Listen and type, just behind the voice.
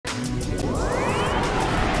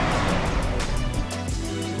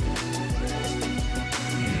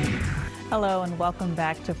Hello and welcome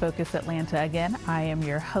back to Focus Atlanta again. I am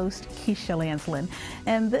your host, Keisha Lancelin.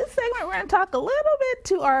 And this segment, we're going to talk a little bit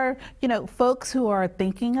to our, folks who are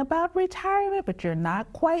thinking about retirement, but you're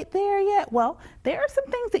not quite there yet. Well, there are some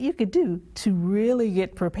things that you could do to really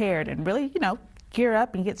get prepared and really, gear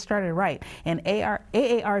up and get started right. And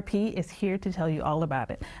AARP is here to tell you all about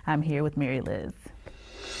it. I'm here with Mary Liz.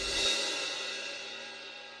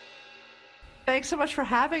 Thanks so much for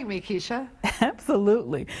having me, Keisha.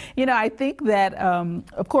 Absolutely. I think that,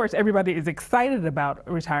 of course, everybody is excited about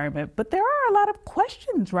retirement, but there are a lot of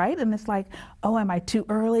questions, right? And it's like, oh, am I too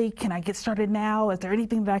early? Can I get started now? Is there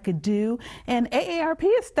anything that I could do? And AARP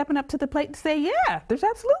is stepping up to the plate to say, yeah, there's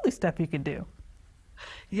absolutely stuff you can do.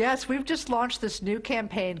 Yes, we've just launched this new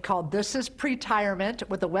campaign called This is Pretirement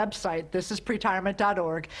with a website,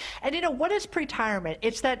 thisispretirement.org. And what is pretirement?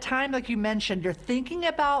 It's that time, like you mentioned, you're thinking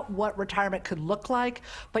about what retirement could look like,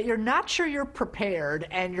 but you're not sure you're prepared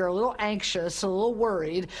and you're a little anxious, a little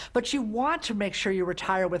worried, but you want to make sure you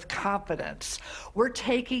retire with confidence. We're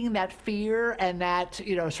taking that fear and that,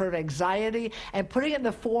 sort of anxiety and putting it in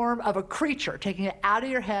the form of a creature, taking it out of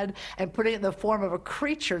your head and putting it in the form of a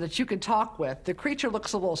creature that you can talk with. The creature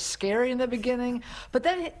looks a little scary in the beginning, but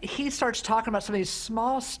then he starts talking about some of these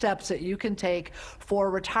small steps that you can take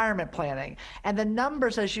for retirement planning. And the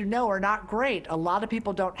numbers, as you know, are not great. A lot of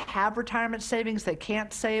people don't have retirement savings, they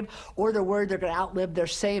can't save, or they're worried they're going to outlive their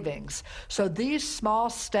savings. So these small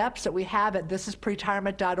steps that we have at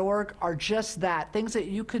thisispretirement.org are just that, things that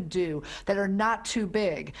you could do that are not too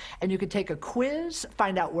big. And you can take a quiz,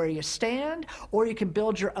 find out where you stand, or you can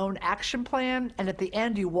build your own action plan, and at the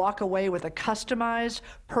end you walk away with a customized,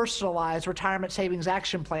 personalized retirement savings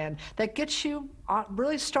action plan that gets you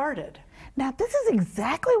really started. Now, this is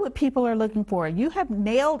exactly what people are looking for. You've hit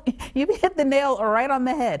the nail right on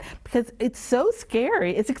the head because it's so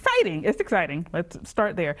scary. It's exciting. Let's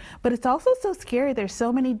start there. But it's also so scary. There's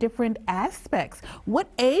so many different aspects. What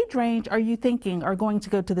age range are you thinking are going to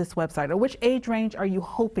go to this website, or which age range are you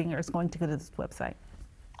hoping is going to go to this website?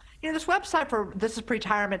 This website for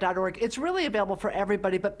thisispretirement.org, it's really available for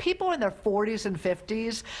everybody, but people in their 40s and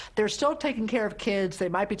 50s, they're still taking care of kids. They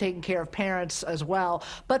might be taking care of parents as well,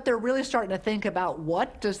 but they're really starting to think about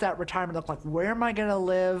what does that retirement look like? Where am I going to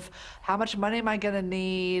live? How much money am I going to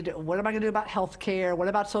need? What am I going to do about health care? What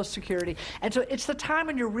about Social Security? And so it's the time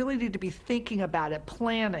when you really need to be thinking about it,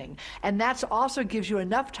 planning. And that's also gives you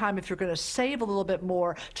enough time, if you're going to save a little bit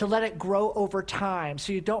more, to let it grow over time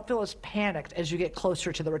so you don't feel as panicked as you get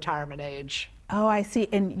closer to the retirement age. Oh, I see.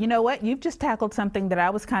 And you know what? You've just tackled something that I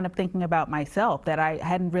was kind of thinking about myself that I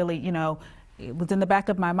hadn't really, it was in the back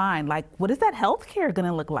of my mind. Like, what is that healthcare going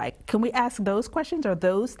to look like? Can we ask those questions? Are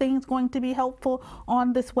those things going to be helpful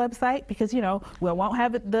on this website? Because, we won't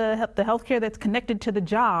have the healthcare that's connected to the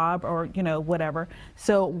job or, whatever.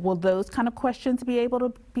 So will those kind of questions be able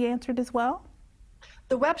to be answered as well?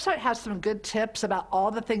 The website has some good tips about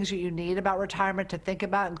all the things you need about retirement to think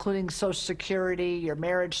about, including Social Security, your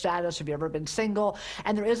marriage status, if you've ever been single,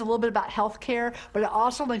 and there is a little bit about health care, but it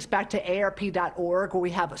also links back to AARP.org, where we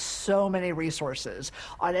have so many resources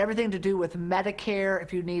on everything to do with Medicare,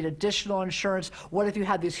 if you need additional insurance, what if you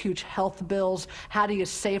have these huge health bills, how do you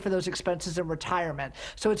save for those expenses in retirement?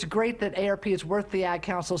 So it's great that AARP is worth the ad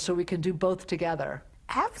council so we can do both together.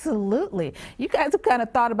 Absolutely. You guys have kind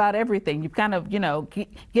of thought about everything. You've kind of,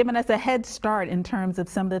 given us a head start in terms of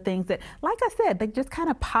some of the things that, like I said, they just kind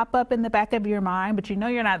of pop up in the back of your mind, but you're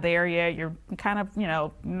not there yet. You're kind of,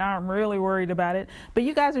 not really worried about it. But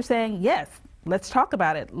you guys are saying, yes, let's talk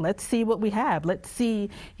about it. Let's see what we have. Let's see,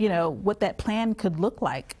 what that plan could look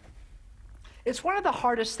like. It's one of the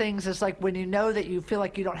hardest things is like when you know that you feel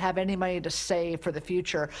like you don't have any money to save for the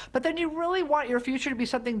future, but then you really want your future to be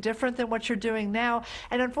something different than what you're doing now.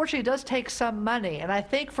 And unfortunately, it does take some money. And I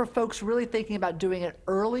think for folks really thinking about doing it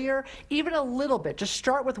earlier, even a little bit, just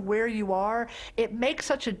start with where you are. It makes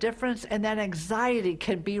such a difference, and that anxiety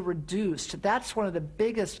can be reduced. That's one of the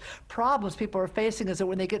biggest problems people are facing, is that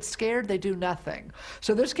when they get scared, they do nothing.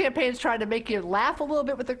 So this campaign is trying to make you laugh a little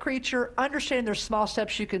bit with the creature, understand there's small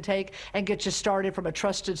steps you can take, and get you started from a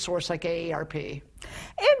trusted source like AARP.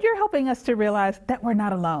 And you're helping us to realize that we're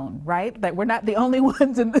not alone, right? That we're not the only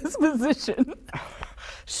ones in this position.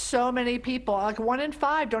 So many people, like 1 in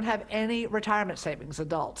 5, don't have any retirement savings,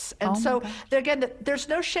 adults. And so, again, there's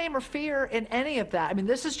no shame or fear in any of that. I mean,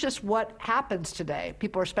 this is just what happens today.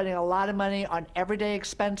 People are spending a lot of money on everyday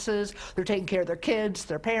expenses. They're taking care of their kids,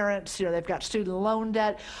 their parents, they've got student loan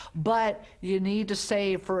debt, but you need to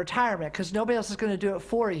save for retirement because nobody else is going to do it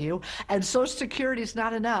for you. And Social Security is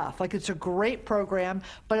not enough. Like, it's a great program,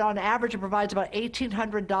 but on average, it provides about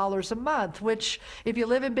 $1,800 a month, which if you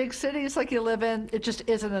live in big cities like you live in, it just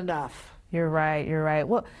isn't enough. You're right. You're right.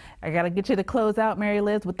 Well, I got to get you to close out, Mary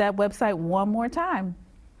Liz, with that website one more time.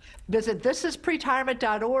 Visit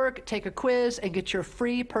thisispretirement.org, take a quiz, and get your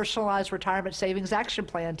free personalized retirement savings action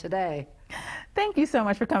plan today. Thank you so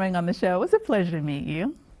much for coming on the show. It was a pleasure to meet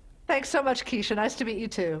you. Thanks so much, Keisha. Nice to meet you,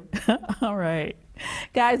 too. All right.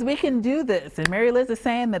 Guys, we can do this. And Mary Liz is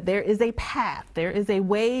saying that there is a path. There is a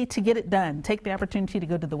way to get it done. Take the opportunity to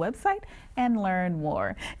go to the website and learn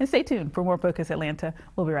more. And stay tuned for more Focus Atlanta.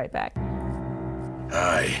 We'll be right back.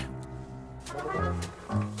 Hi.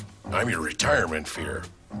 I'm your retirement fear.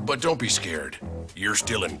 But don't be scared. You're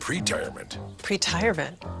still in pre-retirement.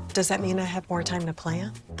 Pre-retirement? Does that mean I have more time to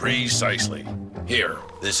plan? Precisely. Here,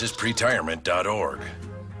 this is pretirement.org.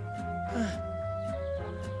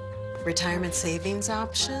 Retirement savings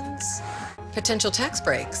options? Potential tax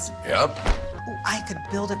breaks? Yep. Ooh, I could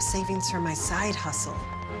build up savings for my side hustle.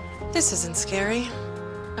 This isn't scary.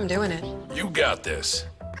 I'm doing it. You got this.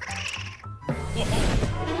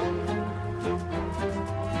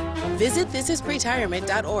 Visit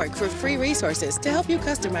thisispretirement.org for free resources to help you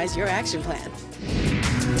customize your action plan.